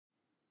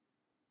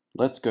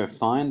Let's go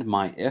find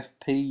my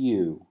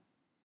FPU.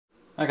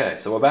 Okay,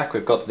 so we're back.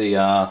 We've got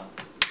the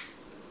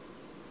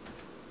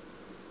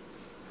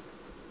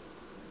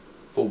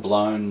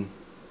full-blown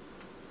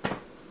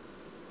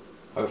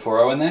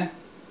 040 in there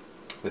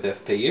with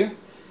FPU.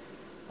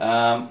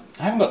 I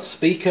haven't got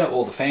speaker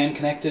or the fan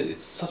connected.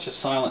 It's such a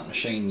silent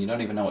machine, you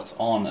don't even know it's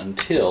on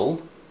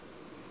until...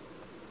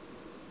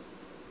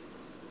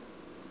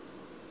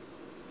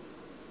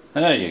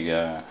 There you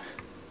go.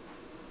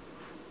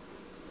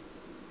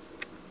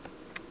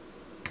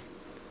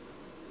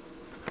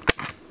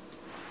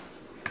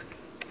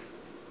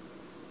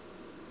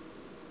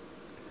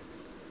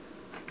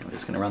 We're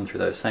just going to run through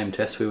those same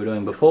tests we were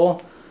doing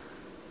before,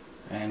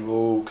 and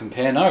we'll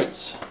compare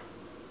notes.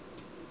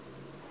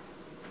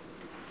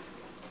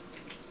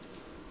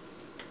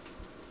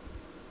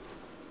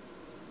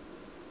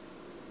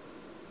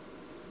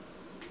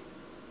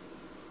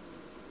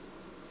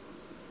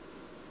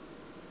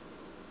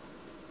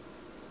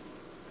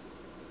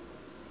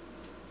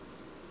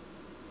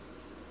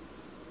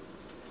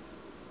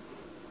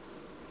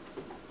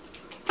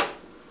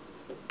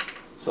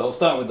 So I'll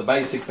start with the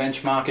basic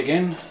benchmark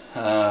again,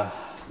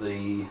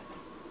 the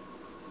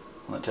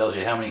one that tells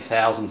you how many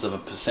thousandths of a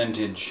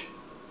percentage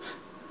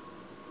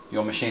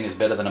your machine is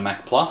better than a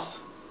Mac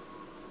Plus.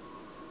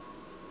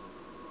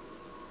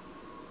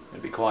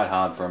 It'd be quite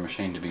hard for a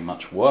machine to be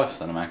much worse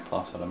than a Mac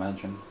Plus, I'd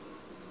imagine.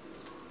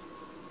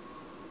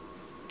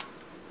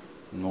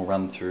 And we'll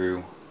run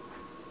through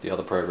the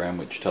other program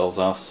which tells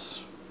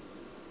us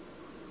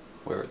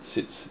where it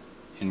sits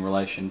in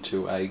relation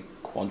to a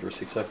Quadra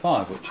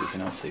 605, which is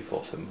in LC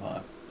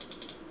 475.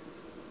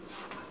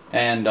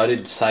 And I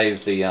did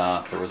save the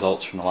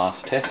results from the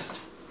last test,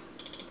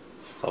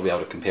 so I'll be able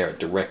to compare it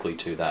directly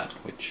to that,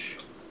 which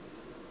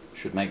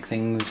should make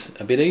things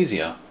a bit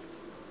easier,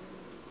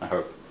 I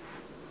hope.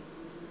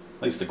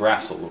 At least the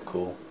graphs will look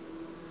cool.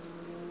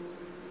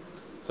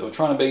 So we're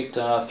trying to beat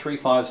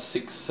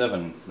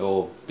 3567,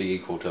 or be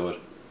equal to it.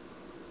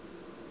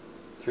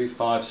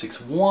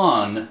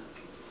 3561,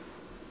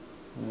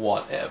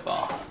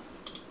 whatever.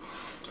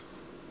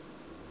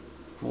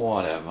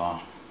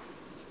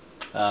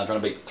 Trying to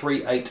beat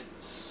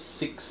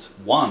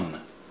 3861.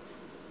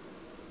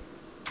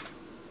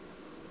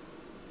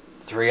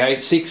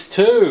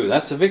 3862,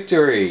 that's a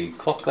victory.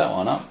 Clock that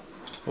one up.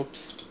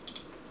 Whoops.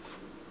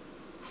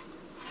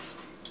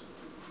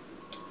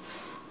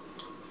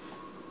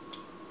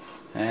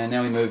 And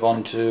now we move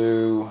on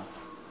to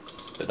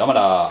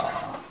speedometer.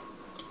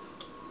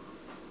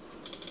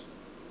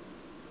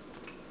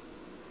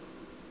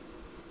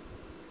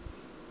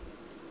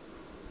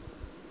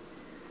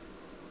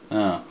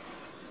 Ah.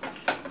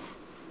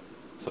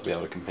 So I'll be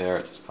able to compare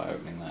it just by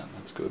opening that.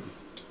 That's good.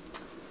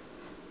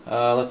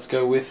 Let's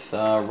go with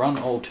run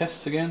all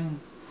tests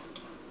again.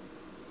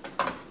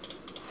 Get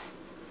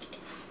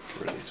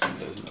rid of these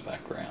windows in the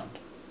background.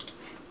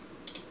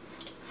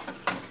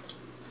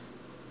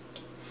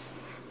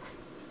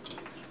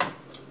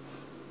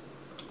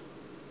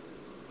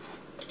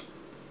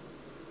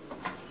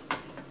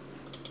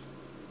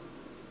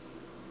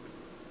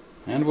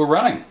 And we're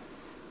running.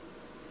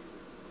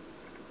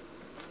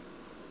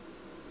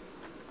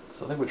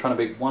 So I think we're trying to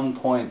beat 1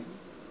 point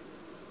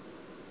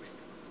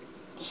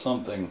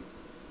something.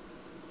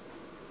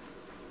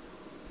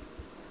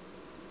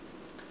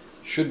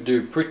 Should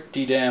do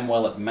pretty damn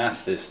well at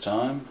math this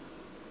time.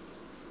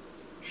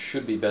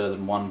 Should be better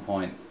than 1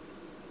 point.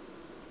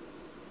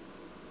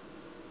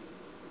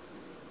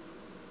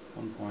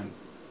 1 point.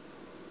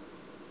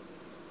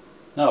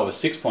 No, it was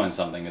 6 point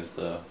something is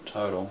the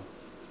total.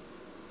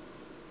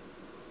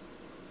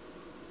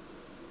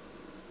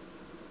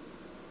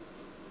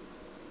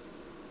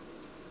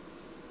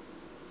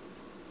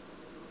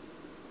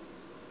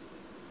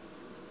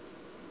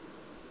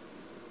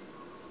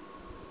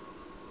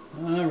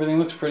 Everything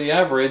looks pretty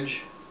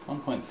average.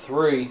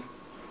 1.3.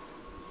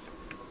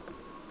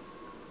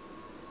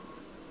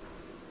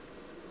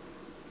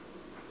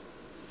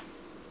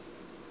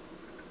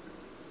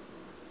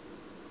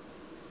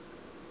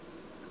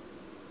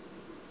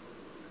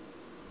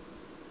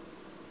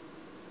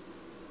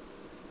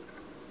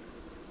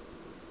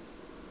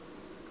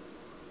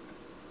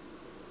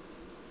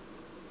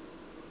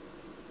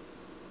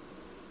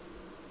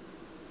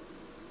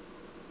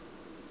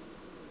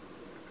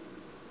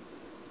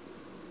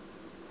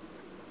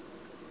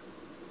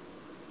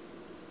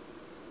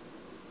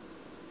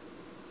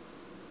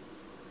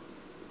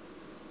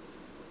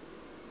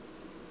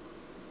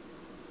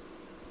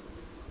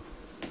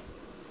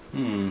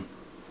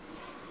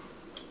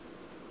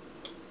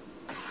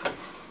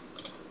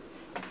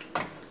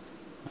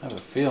 I have a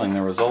feeling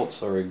the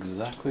results are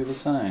exactly the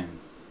same,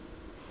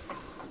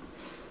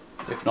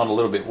 if not a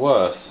little bit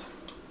worse.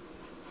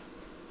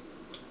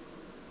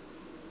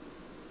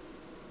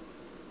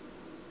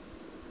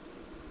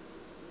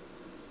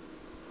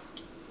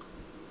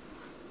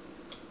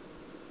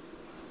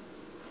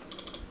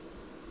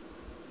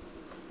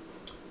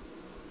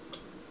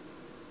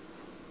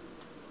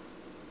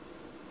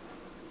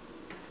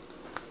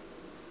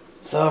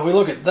 So if we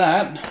look at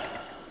that,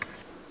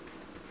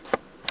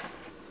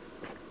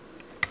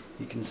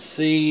 you can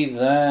see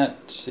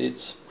that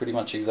it's pretty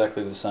much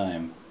exactly the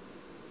same.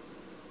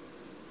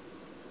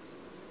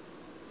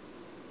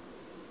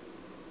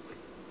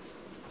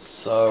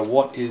 So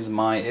what is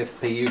my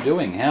FPU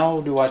doing?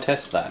 How do I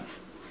test that?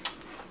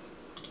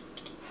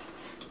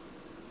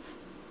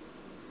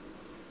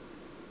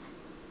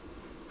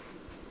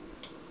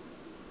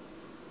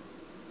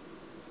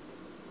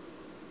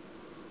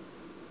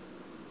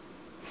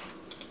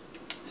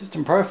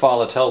 System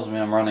Profiler tells me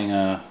I'm running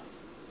an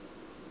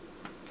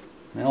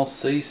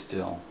LC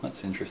still.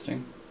 That's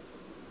interesting.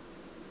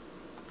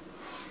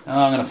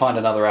 I'm going to find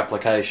another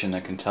application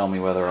that can tell me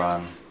whether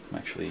I'm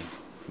actually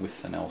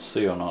with an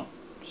LC or not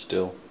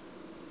still.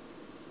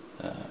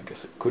 I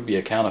guess it could be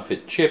a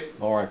counterfeit chip,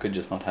 or I could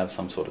just not have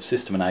some sort of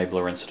system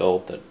enabler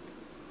installed that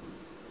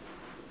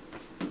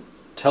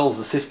tells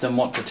the system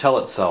what to tell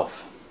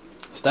itself.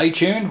 Stay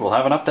tuned, we'll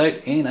have an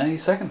update in a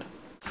second.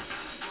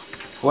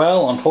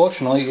 Well,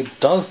 unfortunately, it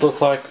does look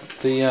like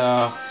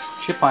the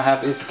chip I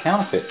have is a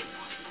counterfeit,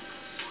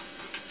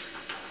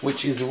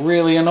 which is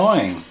really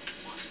annoying.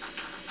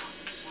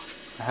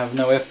 I have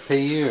no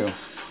FPU.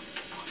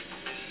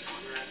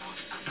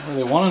 I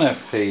really want an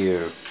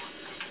FPU.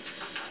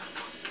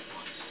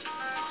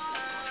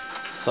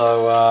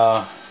 So,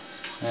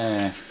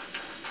 yeah, a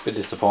bit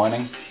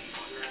disappointing.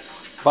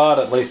 But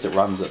at least it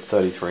runs at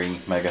 33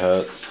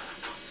 megahertz.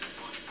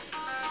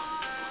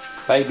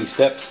 Baby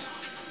steps.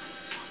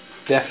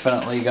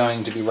 Definitely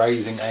going to be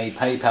raising a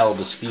PayPal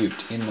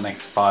dispute in the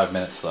next 5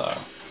 minutes though.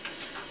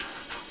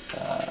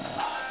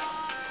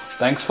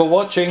 Thanks for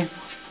watching.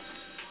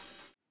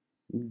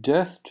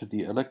 Death to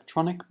the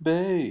electronic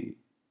bay.